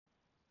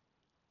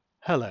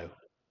Hello,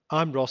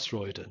 I'm Ross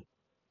Royden,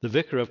 the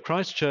Vicar of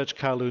Christ Church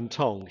Kowloon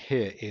Tong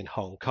here in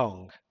Hong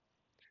Kong.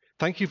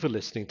 Thank you for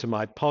listening to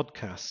my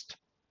podcast.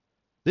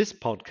 This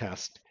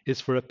podcast is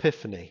for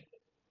Epiphany.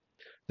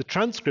 The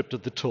transcript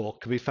of the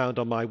talk can be found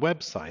on my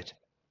website,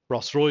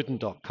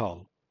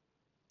 rossroyden.com.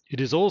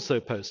 It is also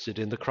posted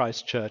in the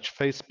Christ Church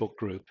Facebook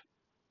group.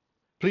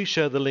 Please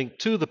share the link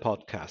to the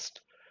podcast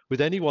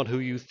with anyone who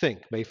you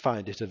think may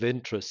find it of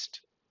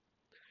interest.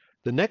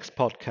 The next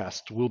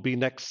podcast will be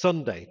next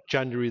Sunday,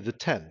 January the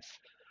 10th,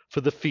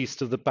 for the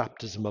Feast of the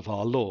Baptism of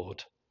our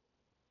Lord.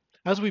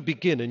 As we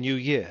begin a new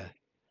year,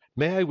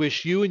 may I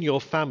wish you and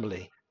your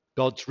family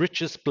God's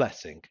richest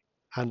blessing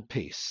and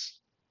peace.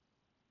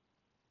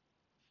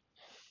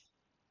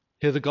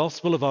 Hear the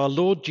Gospel of our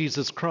Lord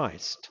Jesus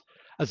Christ,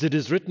 as it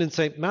is written in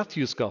St.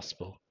 Matthew's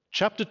Gospel,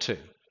 chapter 2,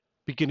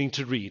 beginning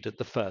to read at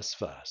the first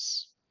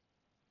verse.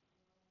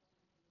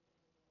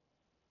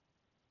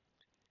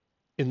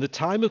 In the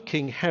time of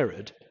King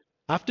Herod,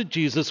 after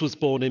Jesus was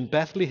born in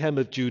Bethlehem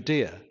of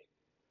Judea,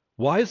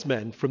 wise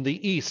men from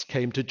the east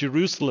came to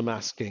Jerusalem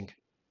asking,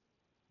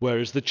 "Where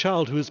is the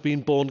child who has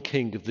been born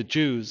King of the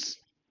Jews?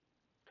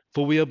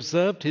 For we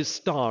observed his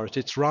star at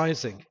its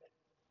rising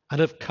and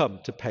have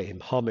come to pay him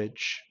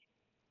homage."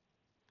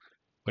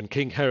 When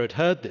King Herod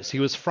heard this,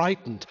 he was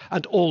frightened,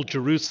 and all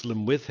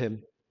Jerusalem with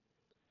him.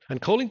 And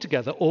calling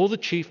together all the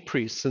chief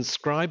priests and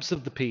scribes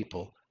of the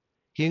people,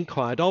 he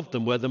inquired of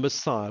them where the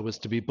Messiah was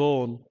to be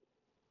born.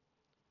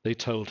 They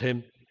told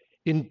him,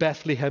 "In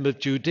Bethlehem of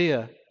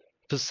Judea,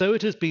 for so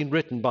it has been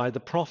written by the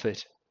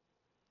prophet.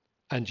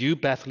 And you,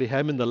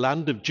 Bethlehem, in the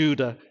land of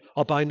Judah,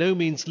 are by no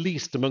means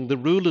least among the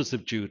rulers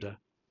of Judah,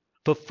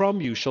 for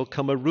from you shall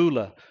come a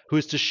ruler who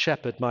is to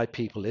shepherd my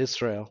people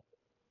Israel."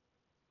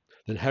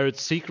 Then Herod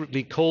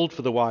secretly called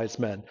for the wise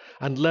men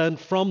and learned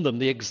from them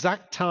the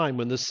exact time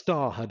when the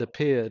star had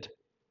appeared.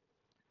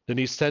 Then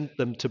he sent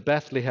them to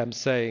Bethlehem,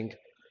 saying,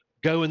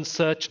 "Go and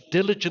search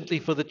diligently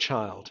for the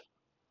child,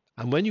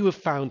 and when you have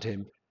found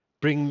him,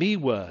 bring me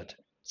word,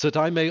 so that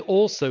I may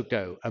also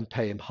go and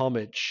pay him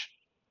homage."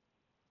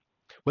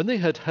 When they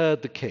had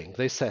heard the king,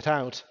 they set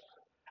out,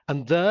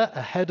 and there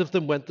ahead of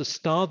them went the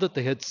star that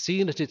they had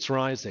seen at its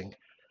rising,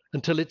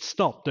 until it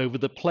stopped over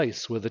the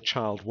place where the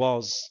child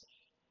was.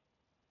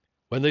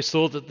 When they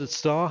saw that the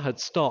star had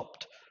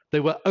stopped, they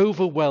were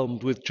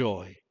overwhelmed with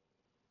joy.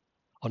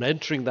 On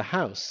entering the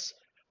house,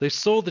 they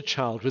saw the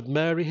child with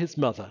Mary his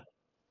mother,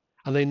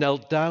 and they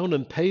knelt down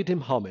and paid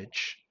him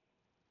homage.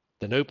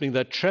 Then opening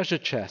their treasure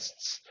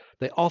chests,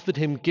 they offered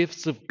him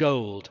gifts of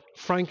gold,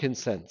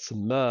 frankincense,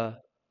 and myrrh.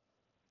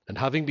 And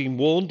having been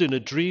warned in a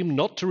dream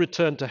not to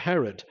return to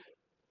Herod,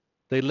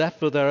 they left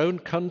for their own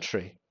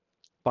country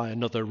by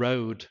another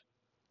road.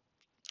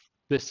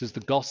 This is the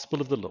gospel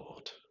of the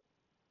Lord.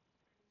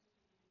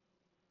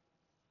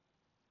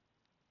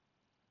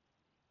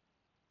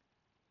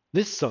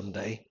 This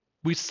Sunday,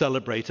 we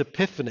celebrate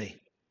Epiphany,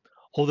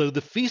 although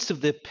the Feast of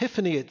the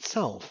Epiphany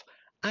itself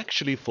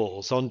actually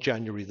falls on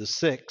January the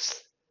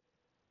 6th.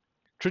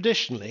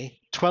 Traditionally,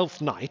 Twelfth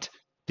Night,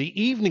 the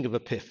evening of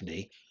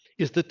Epiphany,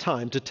 is the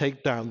time to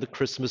take down the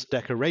Christmas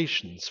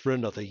decorations for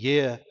another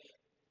year.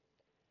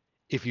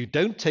 If you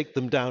don't take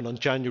them down on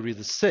January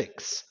the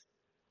 6th,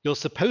 you're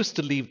supposed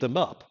to leave them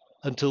up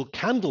until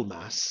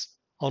Candlemas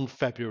on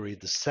February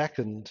the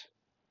 2nd.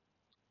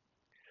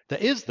 There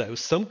is, though,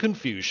 some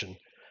confusion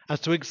as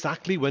to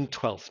exactly when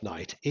Twelfth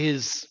Night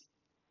is.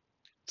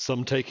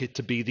 Some take it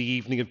to be the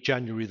evening of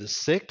January the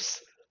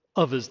 6th,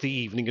 others the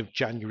evening of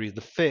January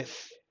the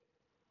 5th.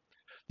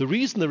 The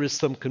reason there is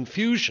some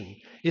confusion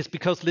is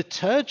because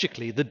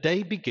liturgically the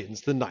day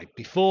begins the night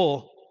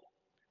before.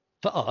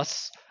 For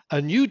us, a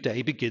new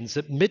day begins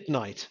at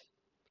midnight.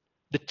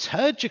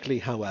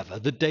 Liturgically, however,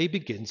 the day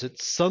begins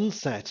at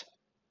sunset.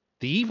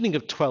 The evening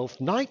of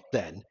Twelfth Night,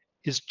 then,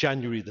 is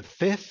January the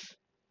 5th,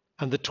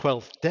 and the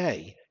 12th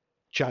day,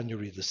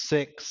 January the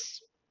 6th.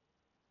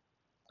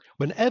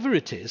 Whenever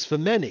it is, for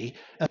many,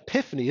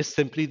 Epiphany is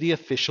simply the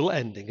official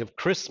ending of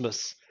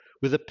Christmas,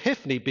 with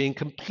Epiphany being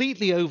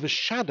completely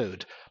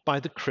overshadowed by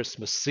the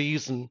Christmas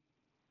season.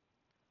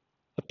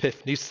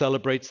 Epiphany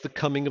celebrates the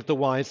coming of the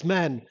wise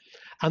men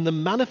and the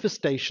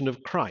manifestation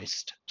of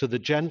Christ to the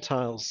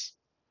Gentiles.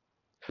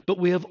 But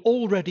we have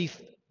already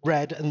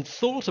read and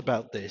thought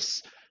about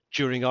this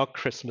during our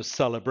Christmas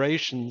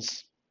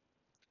celebrations.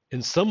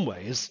 In some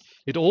ways,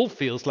 it all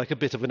feels like a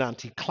bit of an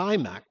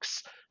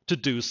anticlimax to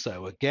do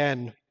so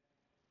again.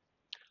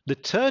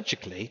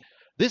 Liturgically,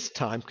 this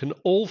time can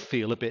all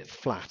feel a bit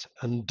flat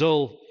and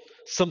dull,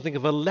 something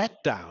of a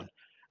letdown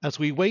as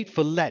we wait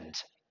for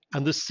Lent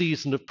and the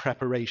season of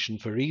preparation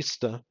for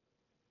Easter.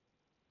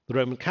 The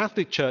Roman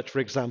Catholic Church, for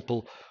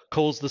example,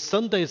 calls the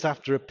Sundays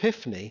after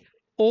Epiphany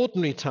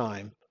ordinary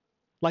time,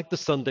 like the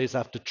Sundays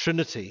after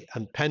Trinity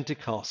and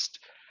Pentecost,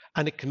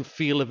 and it can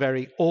feel a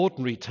very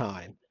ordinary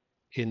time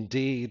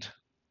indeed.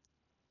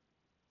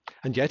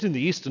 And yet in the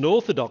Eastern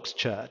Orthodox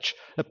Church,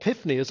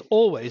 Epiphany has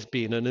always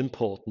been an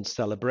important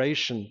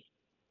celebration.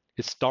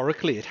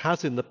 Historically, it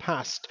has in the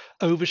past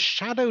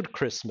overshadowed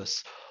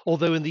Christmas,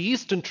 although in the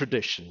Eastern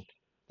tradition,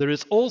 there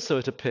is also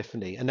at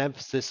Epiphany an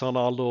emphasis on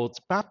our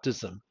Lord's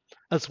baptism,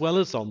 as well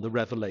as on the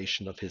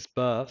revelation of his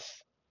birth.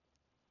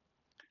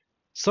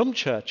 Some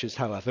churches,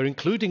 however,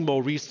 including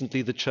more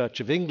recently the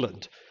Church of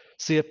England,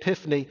 see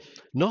Epiphany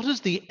not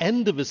as the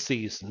end of a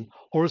season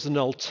or as an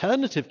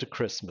alternative to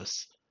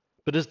Christmas,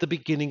 but as the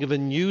beginning of a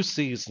new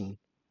season,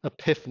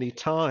 Epiphany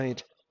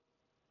Tide.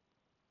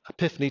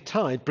 Epiphany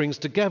Tide brings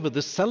together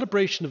the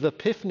celebration of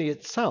Epiphany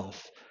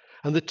itself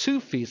and the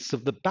two feasts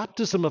of the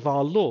baptism of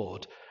our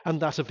Lord and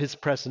that of his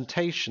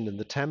presentation in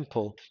the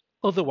temple,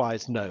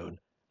 otherwise known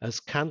as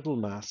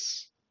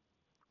Candlemas.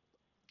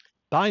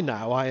 By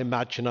now, I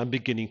imagine I'm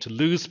beginning to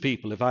lose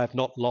people if I have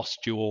not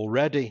lost you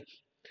already.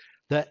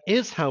 There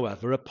is,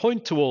 however, a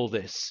point to all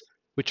this,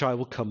 which I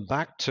will come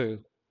back to.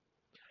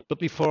 But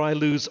before I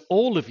lose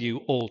all of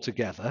you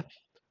altogether,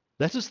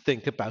 let us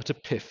think about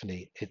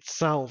Epiphany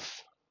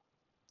itself.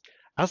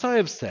 As I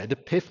have said,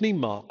 Epiphany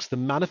marks the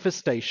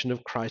manifestation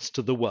of Christ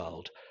to the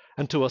world,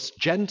 and to us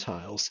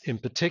Gentiles in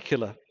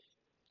particular.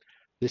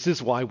 This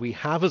is why we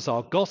have as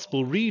our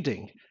gospel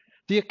reading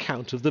the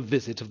account of the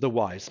visit of the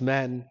wise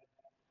men.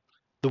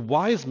 The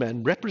wise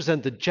men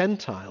represent the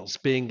Gentiles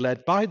being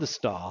led by the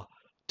star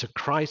to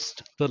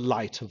Christ, the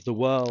light of the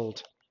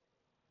world.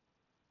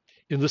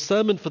 In the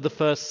sermon for the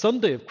first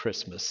Sunday of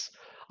Christmas,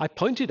 I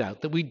pointed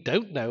out that we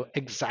don't know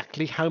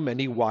exactly how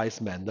many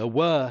wise men there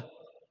were.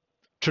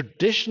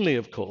 Traditionally,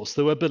 of course,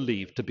 there were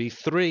believed to be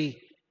 3.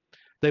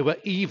 They were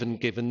even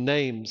given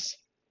names: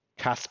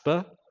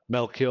 Caspar,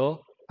 Melchior,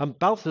 and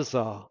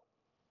Balthazar.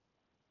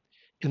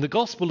 In the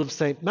Gospel of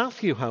St.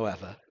 Matthew,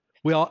 however,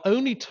 we are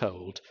only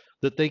told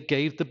that they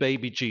gave the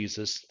baby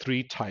Jesus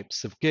 3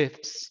 types of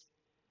gifts.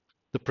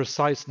 The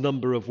precise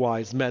number of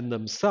wise men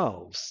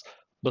themselves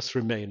must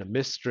remain a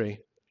mystery.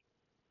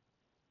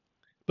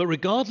 But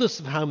regardless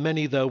of how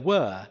many there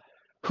were,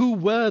 who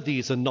were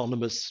these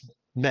anonymous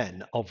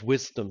men of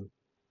wisdom?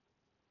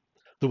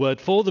 The word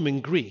for them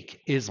in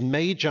Greek is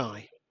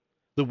magi,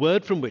 the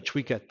word from which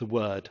we get the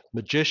word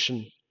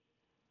magician.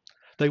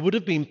 They would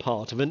have been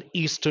part of an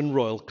Eastern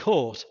royal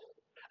court.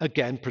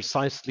 Again,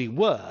 precisely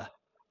where,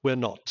 we're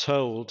not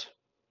told.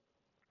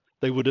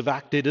 They would have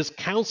acted as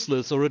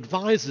counselors or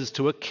advisors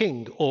to a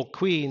king or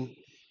queen.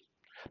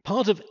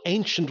 Part of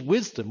ancient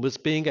wisdom was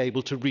being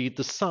able to read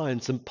the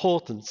signs and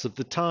portents of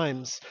the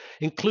times,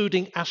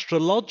 including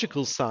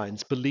astrological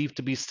signs believed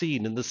to be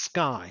seen in the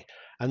sky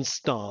and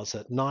stars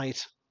at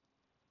night.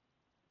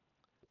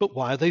 But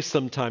why are they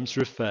sometimes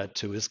referred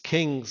to as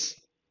kings?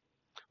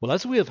 Well,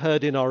 as we have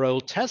heard in our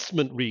Old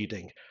Testament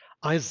reading,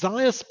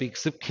 Isaiah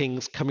speaks of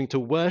kings coming to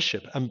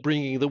worship and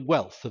bringing the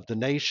wealth of the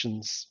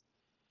nations.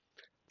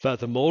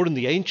 Furthermore, in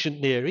the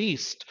ancient Near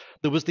East,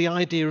 there was the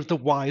idea of the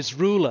wise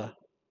ruler,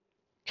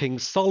 King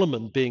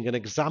Solomon being an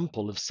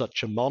example of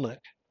such a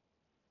monarch.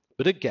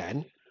 But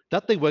again,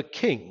 that they were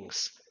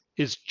kings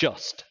is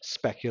just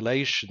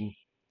speculation.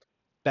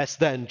 Best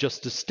then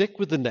just to stick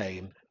with the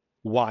name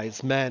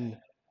wise men.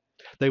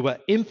 They were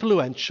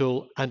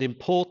influential and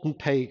important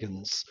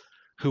pagans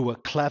who were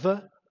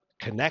clever,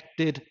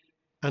 connected,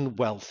 and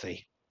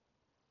wealthy.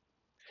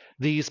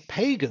 These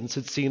pagans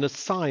had seen a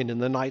sign in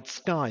the night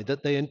sky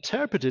that they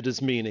interpreted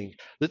as meaning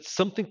that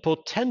something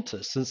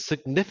portentous and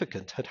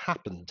significant had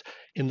happened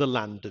in the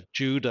land of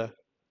Judah.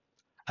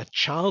 A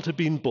child had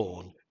been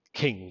born,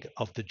 King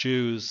of the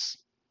Jews.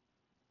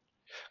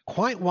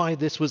 Quite why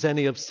this was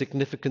any of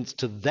significance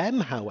to them,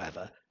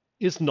 however,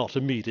 is not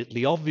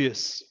immediately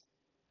obvious.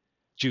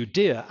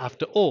 Judea,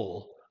 after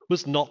all,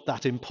 was not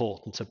that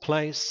important a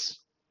place.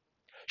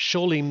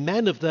 Surely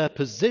men of their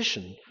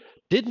position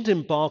didn't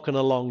embark on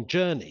a long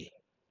journey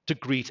to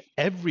greet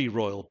every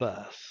royal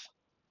birth.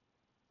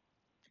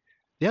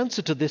 The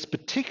answer to this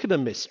particular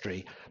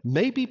mystery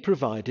may be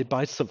provided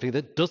by something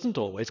that doesn't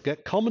always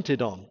get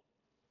commented on.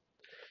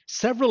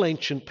 Several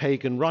ancient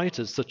pagan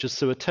writers, such as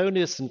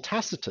Suetonius and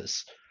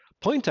Tacitus,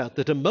 point out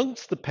that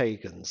amongst the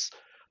pagans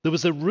there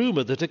was a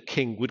rumor that a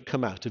king would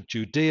come out of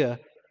Judea,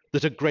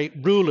 that a great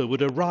ruler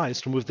would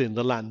arise from within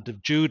the land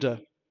of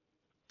Judah.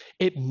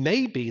 It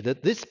may be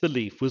that this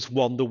belief was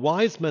one the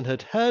wise men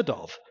had heard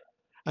of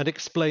and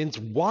explains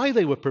why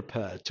they were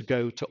prepared to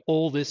go to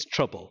all this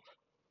trouble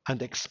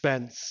and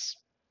expense.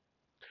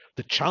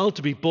 The child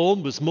to be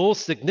born was more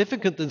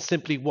significant than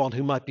simply one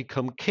who might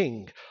become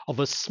king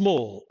of a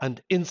small and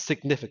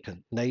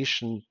insignificant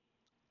nation.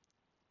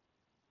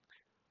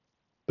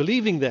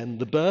 Believing then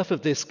the birth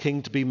of this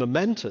king to be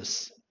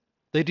momentous,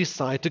 they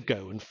decide to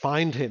go and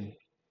find him.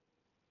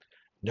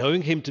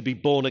 Knowing him to be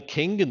born a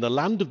king in the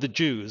land of the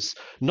Jews,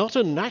 not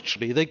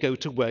unnaturally they go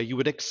to where you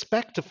would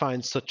expect to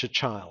find such a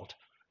child,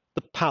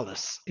 the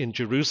palace in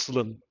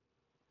Jerusalem.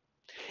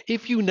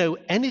 If you know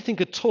anything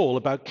at all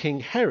about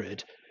King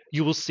Herod,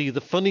 you will see the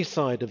funny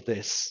side of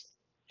this.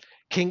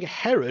 King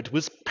Herod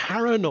was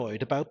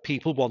paranoid about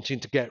people wanting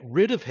to get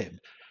rid of him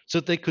so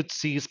that they could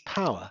seize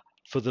power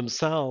for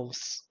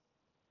themselves.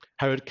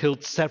 Herod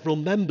killed several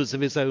members of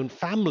his own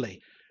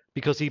family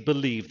because he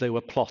believed they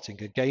were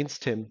plotting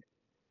against him.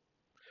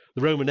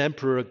 The Roman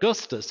Emperor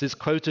Augustus is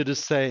quoted as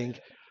saying,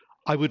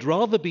 "I would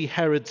rather be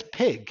Herod's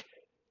pig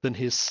than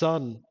his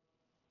son."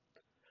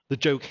 The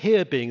joke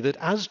here being that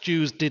as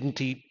Jews didn't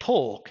eat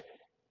pork,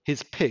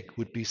 his pig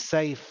would be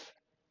safe.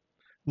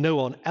 No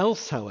one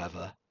else,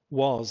 however,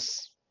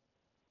 was.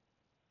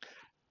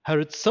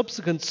 Herod's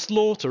subsequent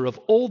slaughter of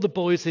all the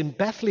boys in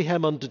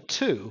Bethlehem under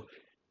 2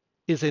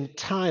 is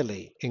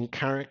entirely in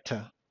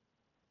character.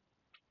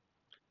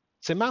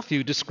 St.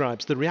 Matthew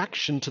describes the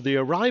reaction to the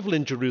arrival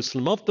in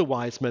Jerusalem of the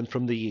wise men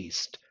from the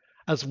east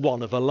as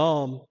one of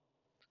alarm.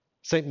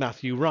 St.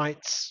 Matthew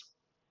writes,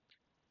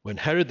 "When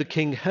Herod the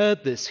king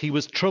heard this, he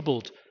was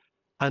troubled,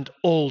 and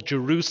all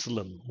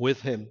Jerusalem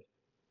with him."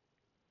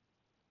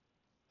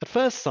 At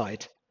first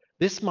sight,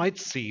 this might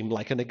seem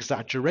like an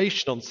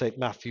exaggeration on St.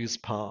 Matthew's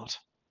part.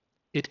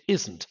 It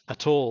isn't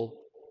at all.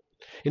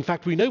 In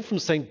fact, we know from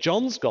St.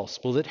 John's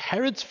Gospel that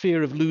Herod's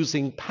fear of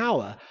losing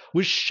power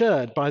was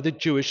shared by the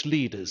Jewish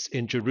leaders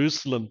in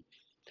Jerusalem.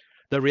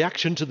 Their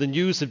reaction to the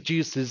news of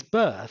Jesus'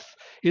 birth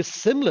is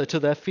similar to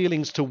their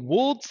feelings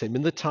towards him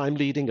in the time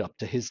leading up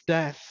to his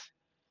death.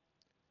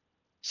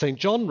 St.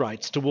 John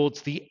writes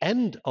towards the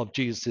end of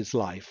Jesus'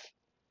 life,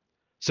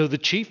 "So the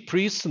chief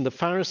priests and the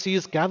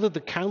Pharisees gathered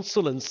the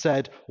council and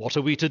said, 'What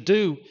are we to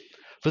do?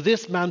 For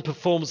this man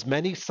performs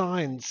many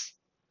signs.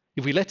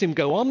 If we let him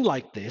go on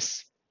like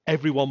this,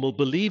 everyone will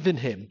believe in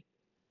him,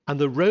 and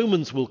the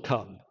Romans will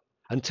come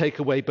and take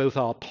away both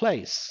our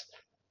place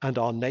and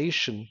our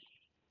nation.'"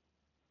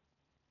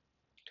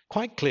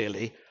 Quite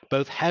clearly,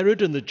 both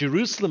Herod and the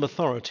Jerusalem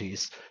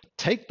authorities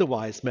take the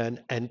wise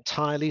men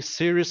entirely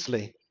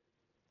seriously.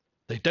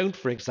 They don't,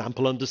 for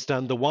example,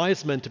 understand the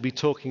wise men to be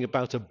talking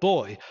about a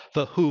boy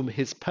for whom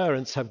his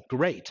parents have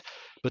great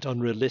but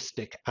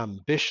unrealistic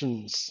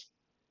ambitions.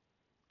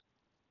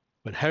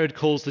 When Herod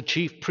calls the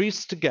chief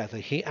priests together,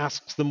 he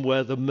asks them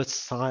where the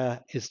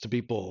Messiah is to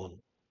be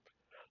born.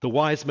 The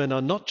wise men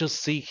are not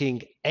just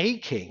seeking a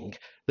king,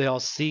 they are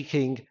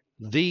seeking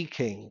the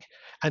king.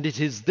 And it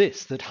is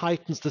this that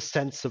heightens the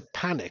sense of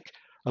panic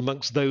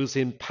amongst those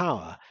in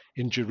power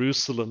in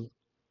Jerusalem.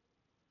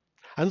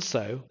 And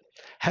so,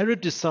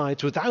 Herod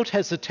decides without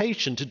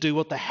hesitation to do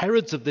what the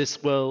Herods of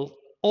this world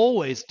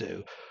always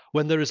do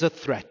when there is a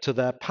threat to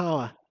their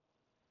power.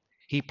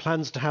 He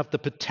plans to have the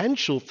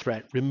potential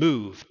threat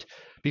removed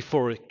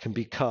before it can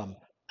become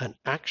an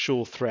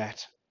actual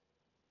threat.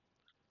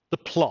 The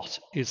plot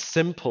is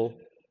simple.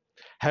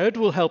 Herod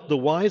will help the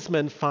wise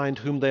men find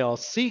whom they are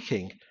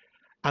seeking,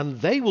 and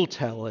they will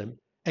tell him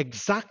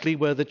exactly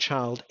where the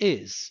child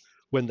is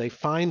when they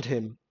find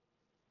him.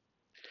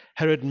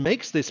 Herod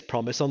makes this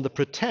promise on the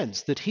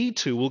pretense that he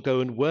too will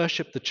go and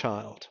worship the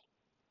child.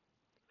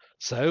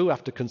 So,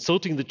 after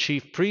consulting the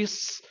chief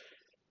priests,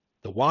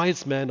 the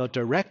wise men are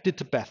directed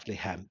to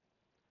Bethlehem,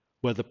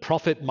 where the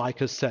prophet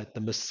Micah said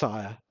the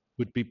Messiah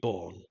would be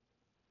born.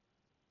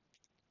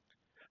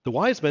 The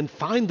wise men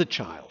find the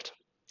child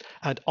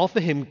and offer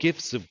him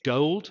gifts of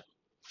gold,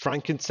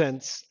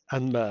 frankincense,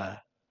 and myrrh.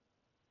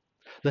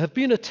 There have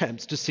been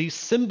attempts to see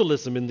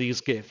symbolism in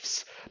these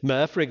gifts.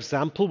 Myrrh, for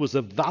example, was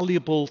a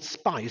valuable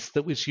spice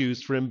that was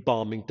used for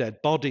embalming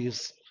dead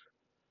bodies.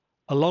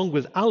 Along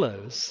with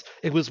aloes,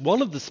 it was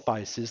one of the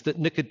spices that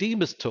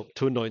Nicodemus took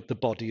to anoint the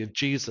body of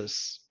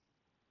Jesus.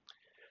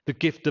 The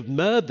gift of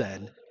myrrh,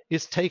 then,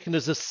 is taken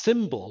as a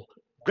symbol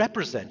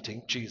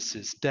representing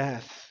Jesus'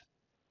 death.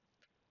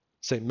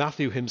 St.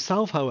 Matthew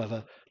himself,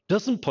 however,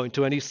 doesn't point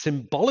to any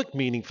symbolic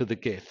meaning for the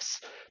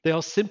gifts. They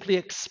are simply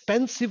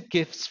expensive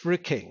gifts for a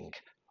king,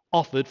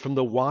 offered from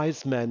the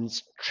wise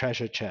men's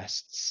treasure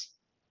chests.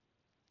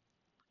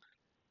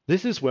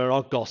 This is where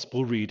our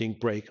gospel reading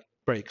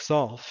breaks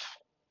off.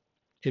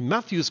 In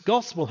Matthew's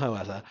gospel,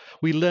 however,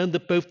 we learn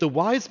that both the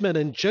wise men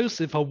and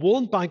Joseph are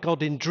warned by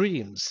God in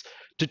dreams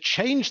to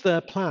change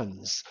their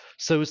plans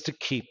so as to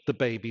keep the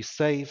baby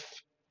safe.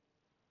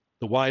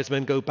 The wise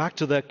men go back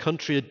to their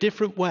country a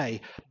different way,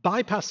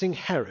 bypassing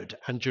Herod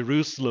and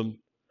Jerusalem,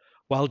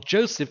 while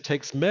Joseph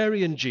takes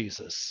Mary and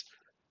Jesus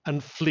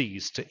and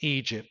flees to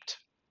Egypt.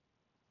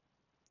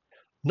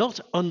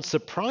 Not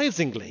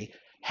unsurprisingly,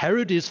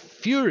 Herod is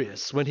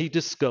furious when he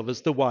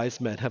discovers the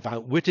wise men have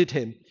outwitted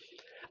him,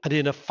 and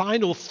in a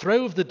final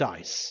throw of the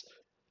dice,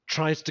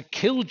 tries to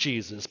kill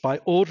Jesus by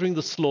ordering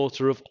the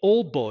slaughter of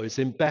all boys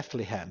in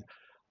Bethlehem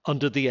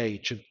under the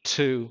age of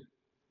 2.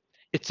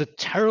 It's a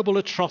terrible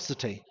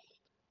atrocity,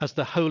 as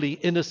the holy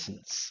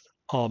innocents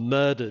are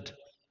murdered.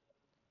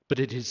 But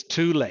it is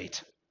too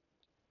late.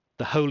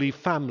 The Holy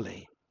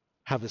Family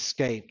have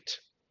escaped.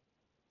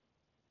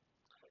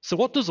 So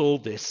what does all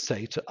this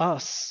say to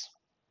us?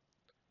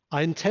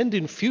 I intend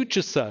in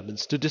future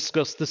sermons to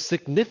discuss the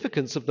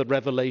significance of the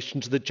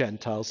revelation to the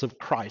Gentiles of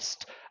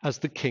Christ as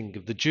the King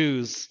of the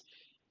Jews.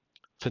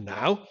 For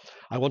now,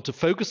 I want to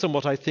focus on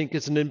what I think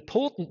is an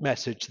important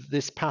message that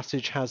this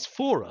passage has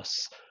for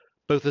us,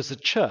 both as a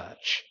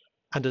church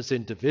and as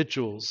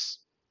individuals.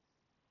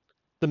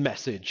 The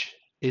message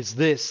is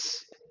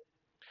this: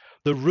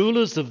 the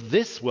rulers of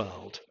this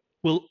world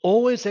will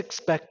always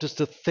expect us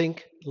to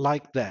think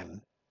like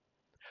them.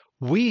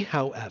 We,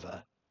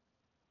 however,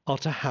 are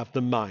to have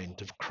the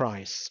mind of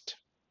Christ.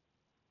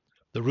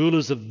 The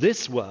rulers of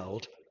this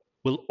world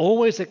will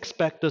always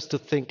expect us to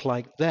think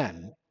like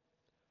them.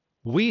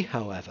 We,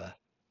 however,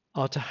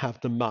 are to have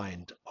the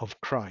mind of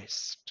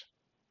Christ.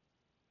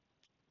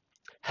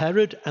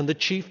 Herod and the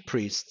chief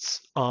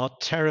priests are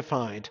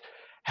terrified.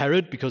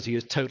 Herod, because he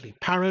is totally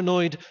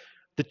paranoid.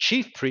 The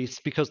chief priests,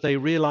 because they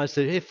realize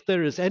that if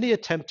there is any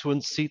attempt to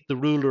unseat the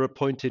ruler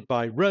appointed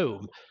by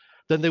Rome,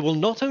 then they will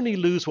not only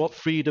lose what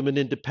freedom and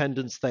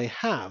independence they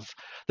have,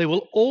 they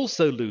will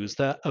also lose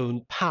their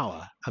own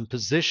power and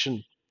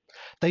position.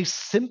 They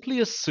simply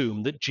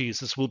assume that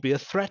Jesus will be a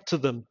threat to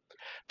them.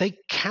 They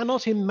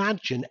cannot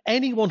imagine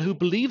anyone who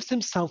believes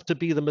himself to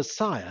be the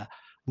Messiah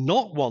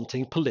not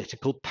wanting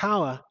political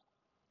power.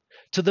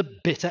 To the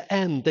bitter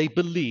end, they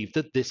believe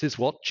that this is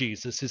what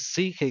Jesus is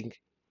seeking.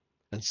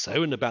 And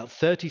so, in about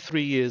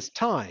 33 years'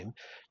 time,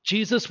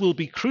 Jesus will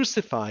be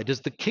crucified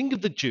as the King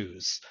of the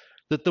Jews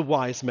that the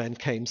wise men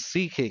came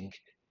seeking,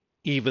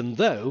 even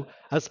though,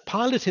 as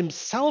Pilate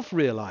himself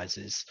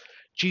realizes,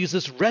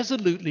 Jesus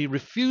resolutely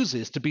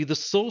refuses to be the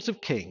sort of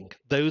king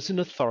those in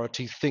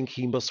authority think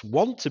he must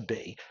want to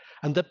be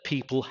and that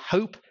people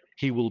hope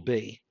he will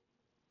be.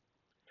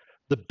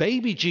 The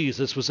baby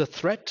Jesus was a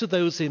threat to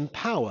those in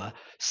power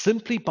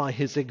simply by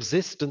his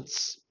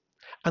existence,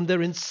 and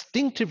their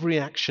instinctive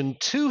reaction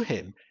to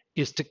him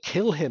is to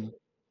kill him.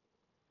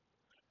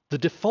 The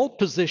default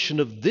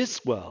position of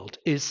this world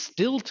is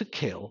still to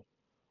kill,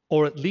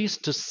 or at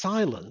least to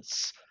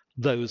silence,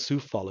 those who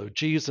follow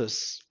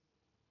Jesus.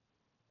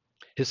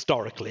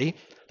 Historically,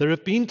 there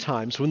have been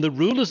times when the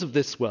rulers of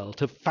this world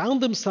have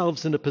found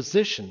themselves in a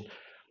position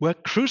where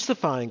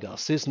crucifying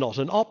us is not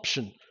an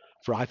option,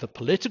 for either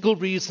political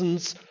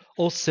reasons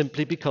or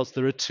simply because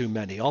there are too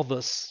many of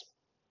us.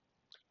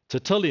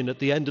 Tertullian, at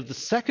the end of the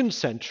 2nd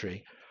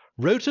century,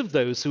 wrote of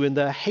those who in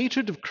their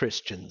hatred of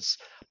Christians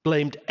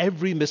blamed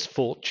every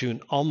misfortune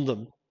on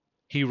them.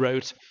 He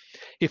wrote,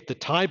 "If the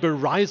Tiber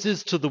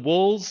rises to the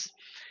walls,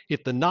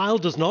 if the Nile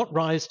does not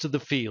rise to the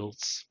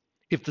fields,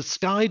 if the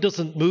sky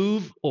doesn't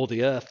move or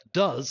the earth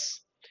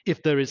does,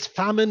 if there is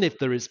famine, if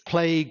there is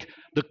plague,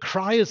 the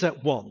cry is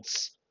at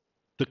once,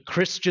 the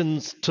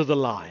Christians to the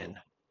lion."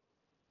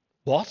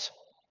 What?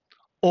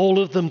 All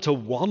of them to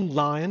one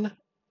lion?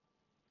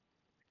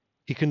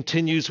 He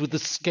continues with the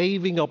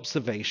scathing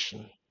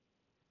observation.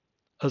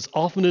 As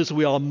often as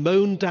we are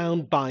mown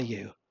down by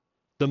you,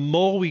 the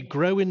more we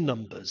grow in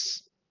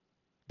numbers.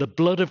 The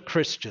blood of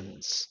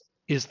Christians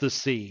is the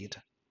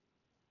seed.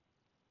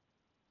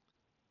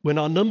 When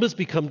our numbers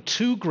become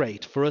too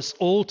great for us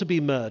all to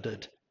be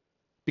murdered,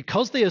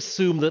 because they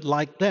assume that,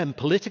 like them,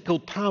 political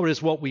power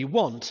is what we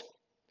want,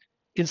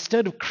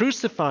 instead of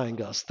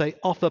crucifying us, they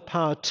offer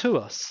power to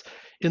us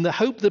in the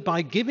hope that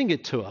by giving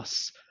it to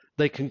us,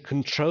 they can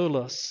control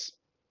us.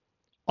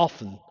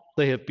 Often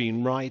they have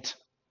been right.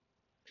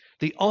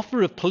 The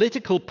offer of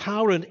political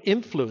power and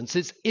influence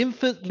is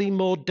infinitely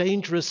more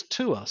dangerous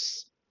to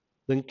us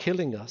than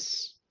killing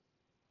us.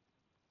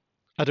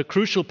 At a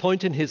crucial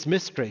point in his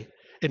ministry,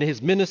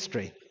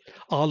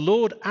 our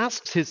Lord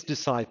asks his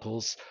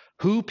disciples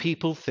who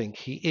people think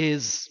he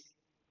is.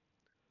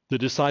 The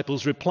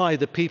disciples reply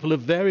that people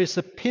have various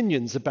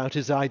opinions about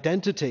his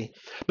identity.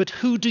 But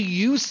who do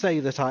you say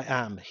that I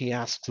am? He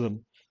asks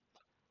them.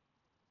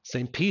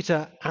 St.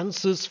 Peter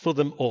answers for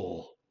them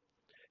all.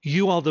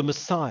 You are the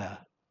Messiah,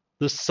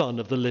 the Son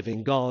of the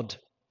living God.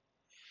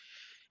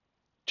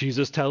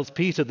 Jesus tells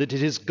Peter that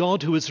it is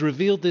God who has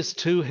revealed this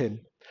to him.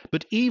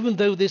 But even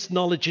though this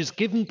knowledge is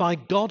given by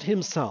God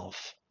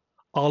himself,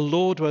 our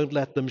Lord won't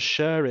let them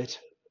share it.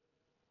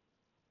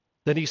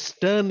 Then he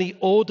sternly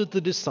ordered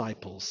the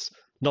disciples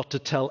not to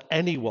tell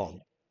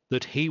anyone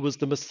that he was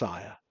the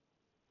Messiah.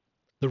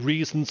 The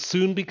reason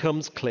soon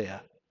becomes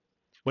clear.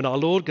 When our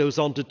Lord goes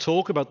on to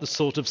talk about the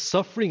sort of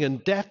suffering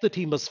and death that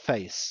he must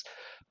face,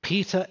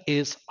 Peter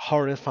is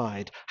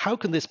horrified. How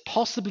can this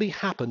possibly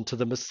happen to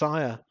the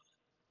Messiah?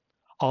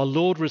 Our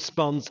Lord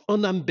responds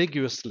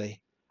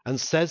unambiguously and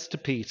says to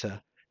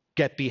Peter,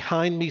 "Get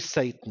behind me,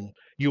 Satan.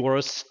 You are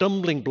a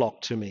stumbling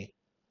block to me,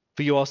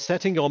 for you are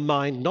setting your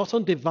mind not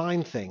on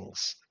divine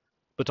things,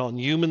 but on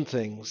human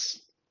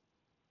things."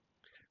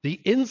 The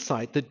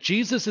insight that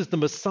Jesus is the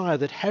Messiah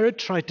that Herod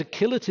tried to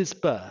kill at his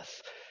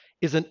birth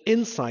is an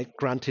insight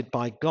granted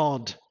by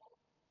God.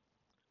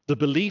 The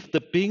belief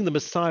that being the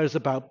Messiah is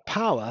about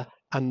power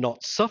and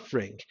not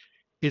suffering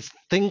is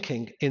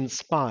thinking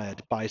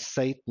inspired by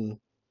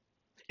Satan.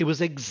 It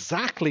was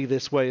exactly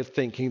this way of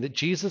thinking that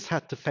Jesus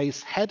had to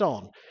face head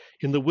on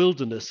in the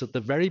wilderness at the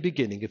very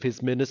beginning of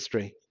his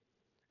ministry.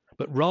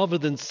 But rather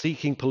than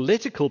seeking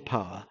political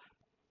power,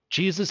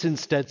 Jesus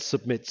instead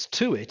submits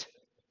to it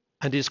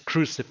and is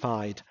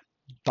crucified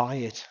by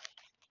it.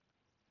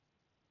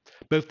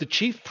 Both the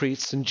chief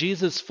priests and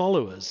Jesus'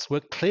 followers were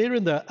clear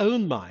in their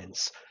own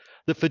minds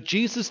that for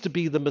Jesus to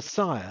be the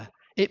Messiah,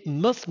 it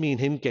must mean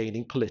him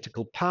gaining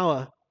political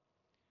power.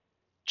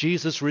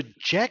 Jesus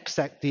rejects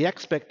the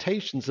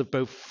expectations of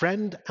both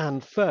friend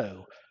and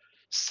foe,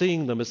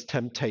 seeing them as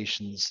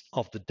temptations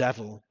of the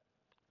devil.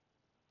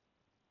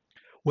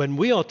 When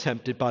we are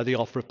tempted by the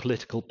offer of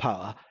political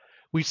power,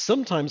 we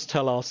sometimes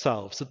tell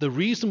ourselves that the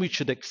reason we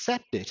should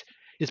accept it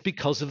is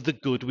because of the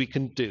good we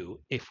can do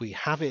if we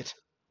have it.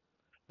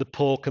 The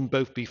poor can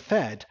both be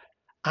fed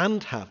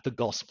and have the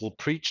gospel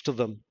preached to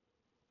them.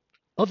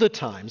 Other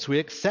times we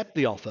accept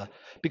the offer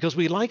because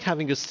we like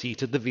having a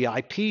seat at the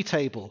VIP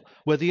table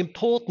where the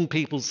important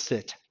people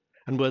sit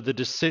and where the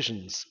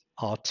decisions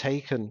are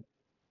taken.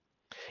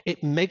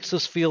 It makes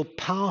us feel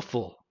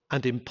powerful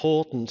and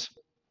important.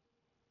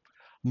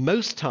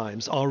 Most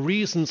times our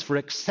reasons for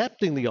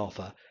accepting the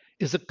offer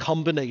is a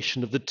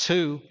combination of the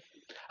two,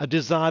 a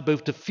desire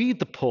both to feed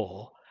the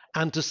poor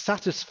and to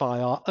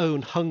satisfy our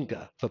own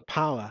hunger for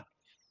power.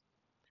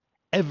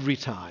 Every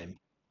time,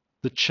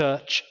 the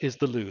church is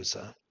the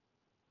loser.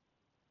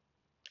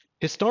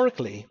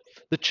 Historically,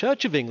 the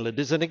Church of England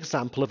is an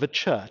example of a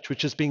church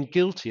which has been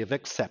guilty of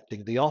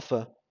accepting the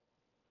offer.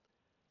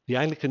 The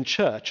Anglican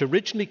Church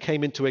originally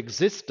came into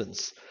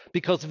existence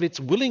because of its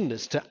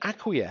willingness to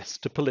acquiesce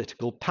to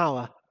political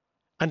power,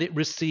 and it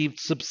received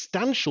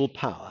substantial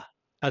power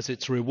as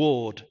its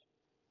reward.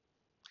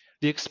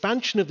 The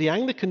expansion of the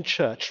Anglican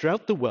Church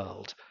throughout the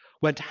world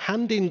went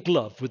hand in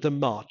glove with the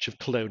march of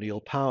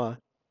colonial power.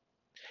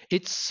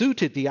 It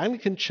suited the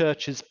Anglican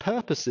Church's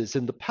purposes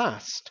in the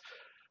past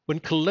when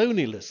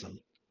colonialism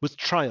was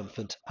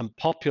triumphant and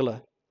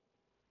popular.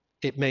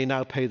 It may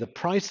now pay the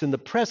price in the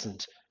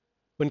present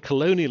when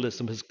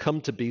colonialism has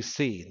come to be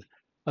seen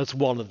as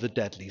one of the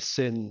deadly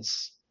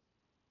sins.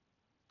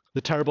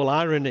 The terrible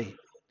irony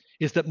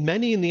is that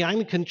many in the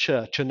Anglican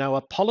Church are now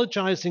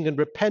apologizing and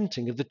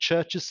repenting of the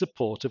Church's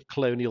support of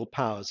colonial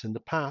powers in the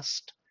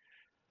past.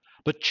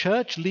 But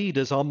church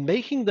leaders are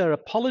making their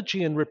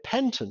apology and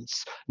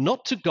repentance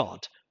not to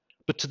God,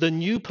 but to the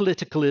new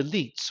political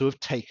elites who have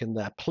taken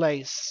their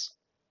place.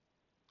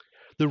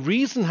 The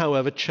reason,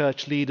 however,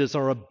 church leaders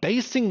are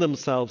abasing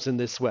themselves in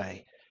this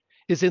way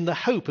is in the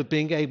hope of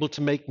being able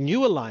to make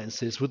new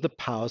alliances with the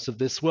powers of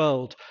this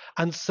world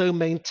and so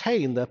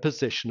maintain their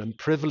position and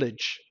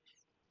privilege.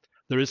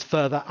 There is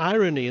further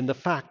irony in the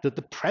fact that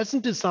the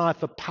present desire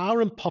for power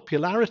and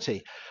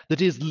popularity that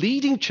is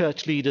leading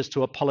church leaders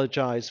to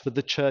apologize for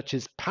the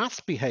church's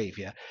past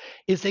behavior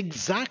is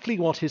exactly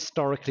what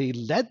historically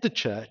led the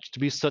church to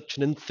be such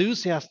an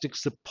enthusiastic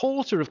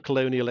supporter of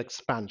colonial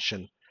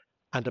expansion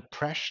and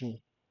oppression.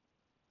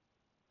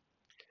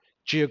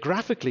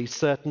 Geographically,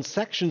 certain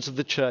sections of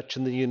the church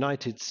in the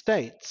United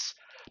States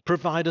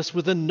provide us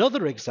with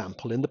another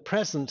example in the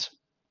present.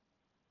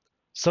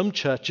 Some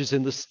churches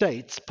in the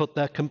States put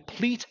their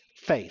complete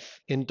faith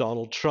in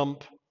Donald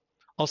Trump,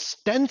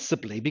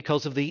 ostensibly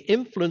because of the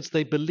influence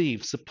they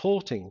believe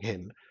supporting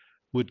him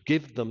would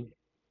give them.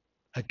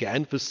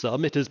 Again, for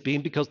some, it has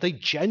been because they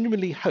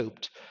genuinely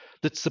hoped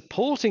that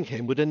supporting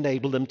him would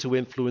enable them to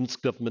influence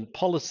government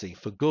policy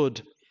for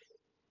good.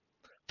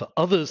 For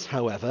others,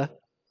 however,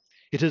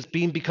 it has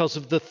been because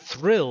of the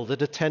thrill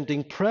that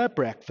attending prayer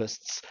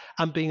breakfasts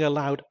and being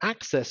allowed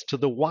access to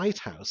the White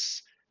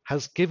House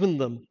has given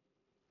them.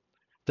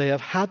 They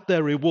have had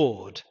their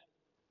reward,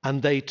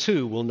 and they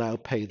too will now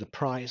pay the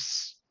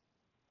price.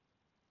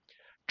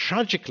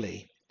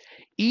 Tragically,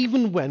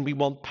 even when we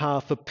want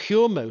power for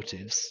pure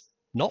motives,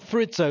 not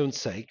for its own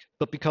sake,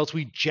 but because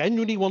we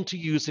genuinely want to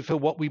use it for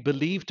what we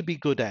believe to be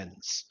good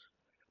ends,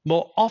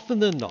 more often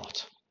than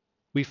not,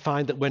 we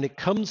find that when it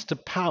comes to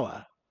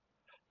power,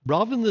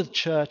 rather than the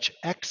church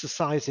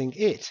exercising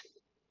it,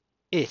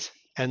 it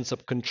ends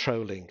up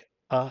controlling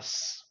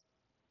us.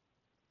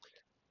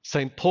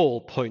 St.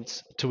 Paul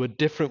points to a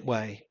different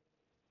way.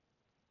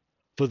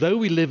 For though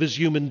we live as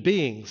human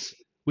beings,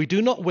 we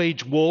do not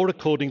wage war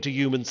according to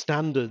human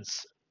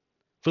standards.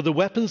 For the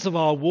weapons of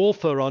our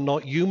warfare are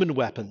not human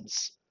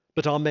weapons,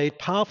 but are made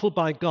powerful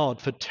by God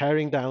for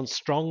tearing down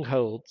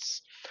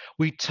strongholds.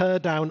 We tear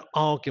down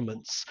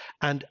arguments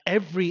and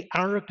every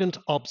arrogant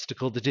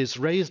obstacle that is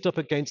raised up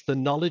against the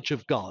knowledge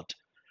of God,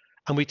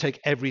 and we take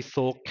every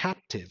thought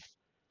captive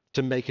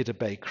to make it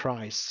obey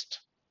Christ.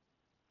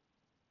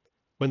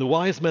 When the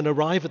wise men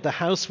arrive at the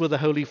house where the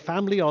Holy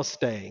Family are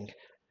staying,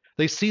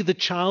 they see the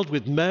child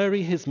with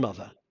Mary, his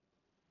mother.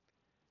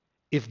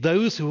 If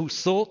those who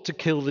sought to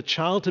kill the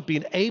child had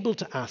been able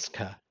to ask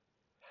her,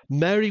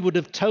 Mary would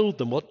have told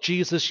them what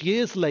Jesus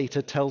years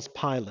later tells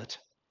Pilate.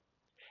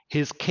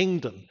 His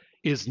kingdom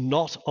is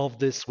not of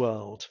this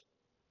world.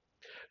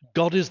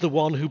 God is the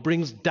one who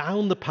brings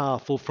down the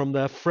powerful from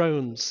their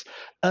thrones.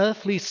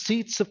 Earthly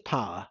seats of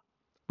power,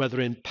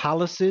 whether in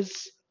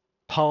palaces,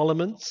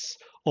 parliaments,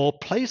 or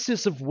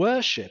places of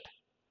worship,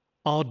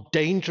 are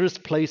dangerous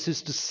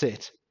places to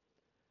sit,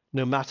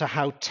 no matter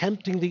how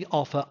tempting the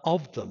offer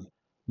of them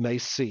may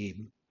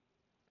seem.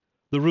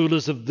 The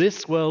rulers of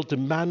this world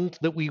demand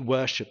that we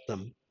worship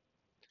them.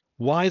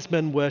 Wise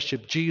men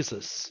worship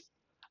Jesus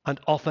and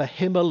offer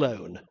him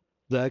alone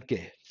their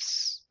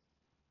gifts.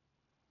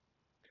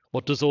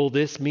 What does all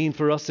this mean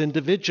for us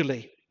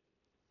individually?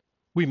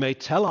 We may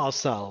tell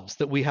ourselves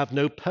that we have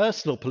no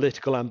personal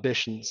political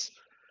ambitions,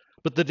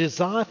 but the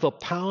desire for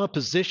power,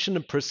 position,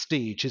 and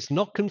prestige is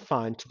not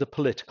confined to the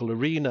political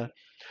arena.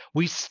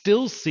 We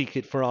still seek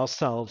it for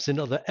ourselves in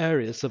other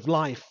areas of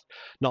life,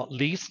 not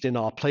least in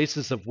our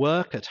places of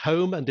work, at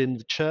home, and in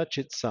the church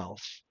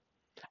itself.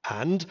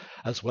 And,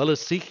 as well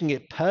as seeking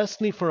it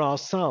personally for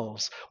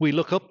ourselves, we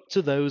look up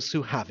to those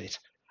who have it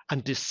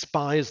and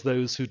despise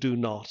those who do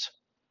not.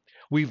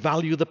 We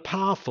value the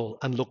powerful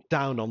and look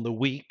down on the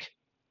weak.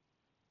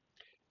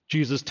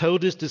 Jesus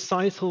told his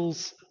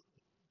disciples,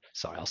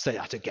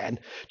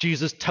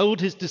 Jesus told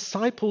his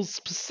disciples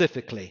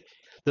specifically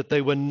that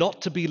they were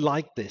not to be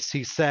like this.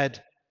 He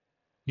said,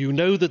 "You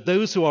know that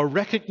those who are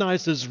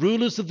recognized as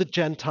rulers of the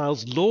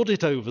Gentiles lord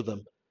it over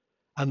them,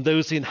 and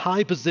those in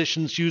high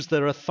positions use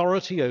their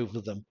authority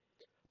over them.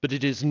 But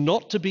it is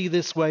not to be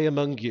this way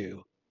among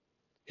you.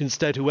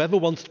 Instead, whoever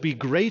wants to be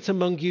great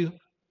among you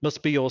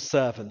must be your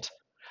servant,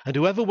 and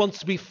whoever wants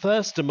to be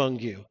first among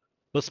you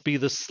must be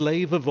the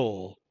slave of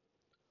all.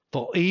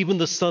 For even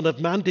the Son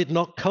of Man did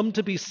not come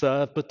to be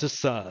served, but to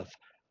serve,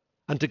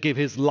 and to give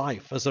his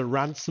life as a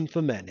ransom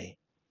for many."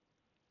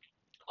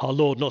 Our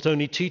Lord not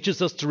only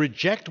teaches us to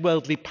reject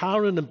worldly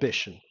power and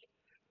ambition,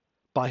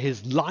 by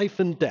his life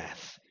and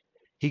death,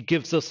 he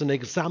gives us an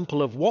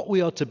example of what we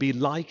are to be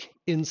like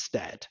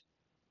instead.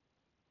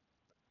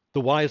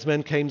 The wise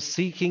men came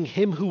seeking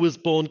him who was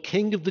born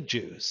King of the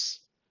Jews.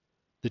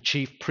 The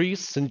chief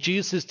priests and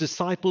Jesus'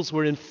 disciples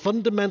were in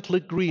fundamental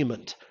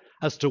agreement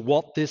as to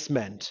what this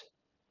meant.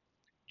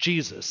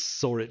 Jesus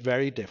saw it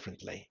very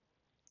differently.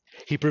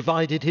 He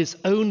provided his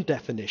own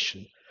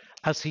definition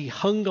as he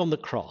hung on the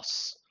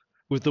cross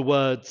with the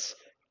words,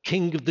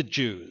 "King of the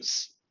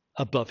Jews,"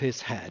 above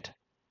his head.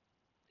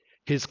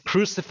 His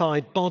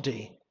crucified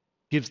body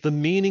gives the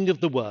meaning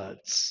of the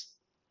words,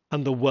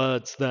 and the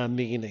words their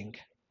meaning.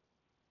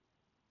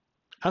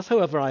 As,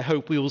 however, I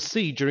hope we will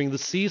see during the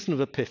season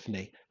of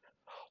Epiphany,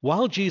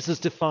 while Jesus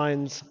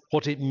defines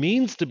what it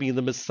means to be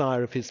the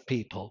Messiah of his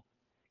people,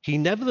 he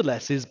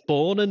nevertheless is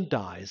born and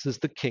dies as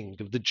the King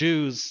of the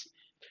Jews.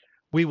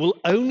 We will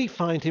only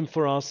find him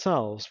for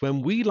ourselves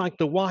when we, like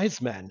the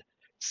wise men,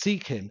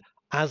 seek him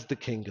as the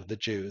King of the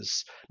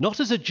Jews, not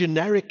as a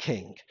generic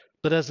king,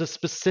 but as a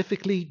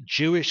specifically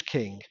Jewish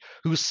king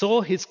who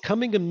saw his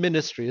coming and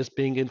ministry as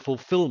being in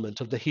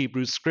fulfillment of the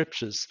Hebrew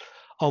scriptures,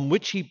 on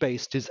which he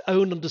based his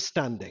own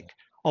understanding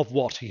of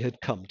what he had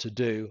come to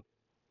do.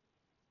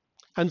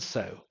 And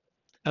so,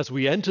 as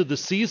we enter the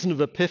season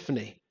of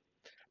Epiphany,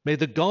 may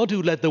the God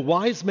who led the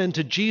wise men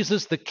to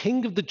Jesus, the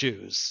King of the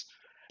Jews,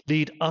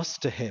 lead us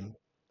to him,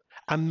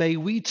 and may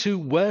we too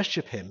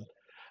worship him,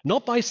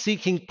 not by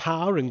seeking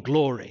power and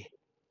glory,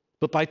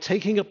 but by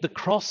taking up the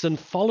cross and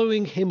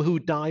following him who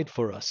died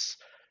for us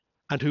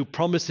and who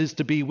promises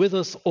to be with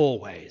us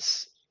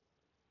always,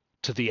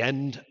 to the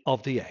end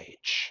of the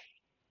age.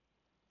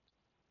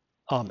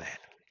 Amen.